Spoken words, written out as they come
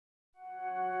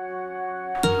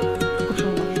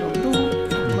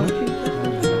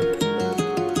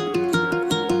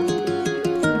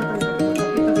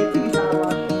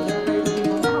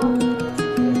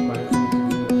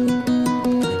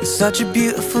Such a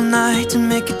beautiful night to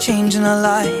make a change in our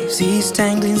lives. East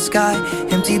tangling sky,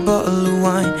 empty bottle of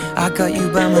wine. I got you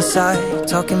by my side,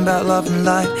 talking about love and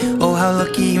life. Oh, how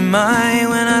lucky am I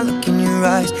when I look in your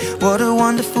eyes. What a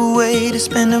wonderful way to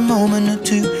spend a moment or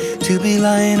two, to be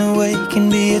lying awake and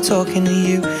be here talking to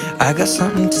you. I got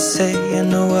something to say, I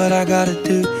know what I gotta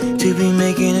do to be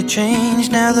making a change,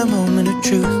 now the moment of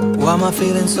truth. Why am I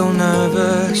feeling so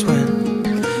nervous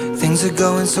when things are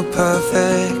going so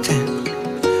perfect?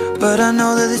 But I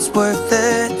know that it's worth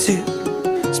it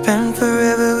to spend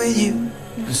forever with you.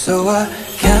 And so I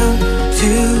count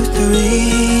 2,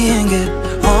 3 and get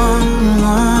on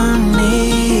one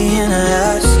knee and I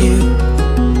ask you,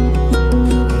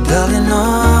 darling,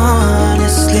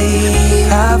 honestly,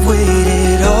 I've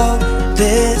waited all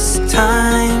this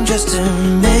time just to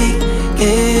make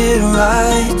it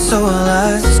right. So I'll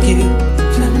ask you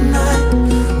tonight,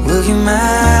 will you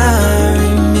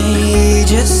marry me?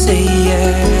 Just say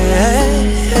yes.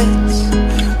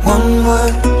 One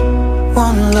word,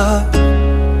 one love,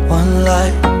 one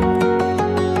life.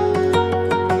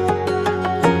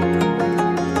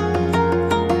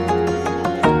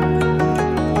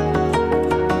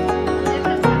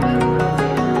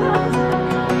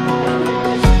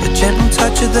 A gentle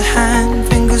touch of the hand,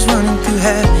 fingers running through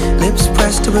hair, lips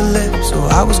pressed to her lips, so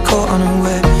I was caught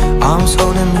unaware. Arms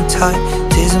holding me tight,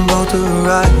 tears in both of her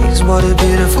eyes. What a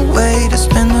beautiful way to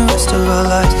spend the rest of our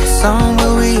lives. The sun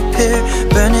will reappear,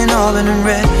 burning auburn and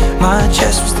red. My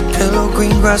chest was the pillow,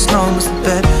 green grass lawn was the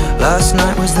bed. Last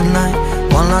night was the night,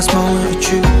 one last moment of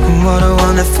truth. And what a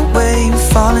wonderful way of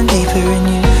falling deeper in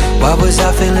you. Why was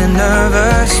I feeling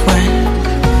nervous when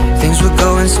things were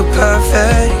going so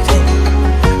perfect?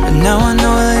 But now I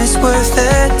know that it's worth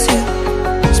it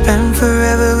to spend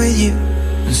forever with you.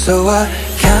 And so I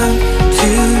count 2,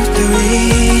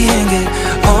 3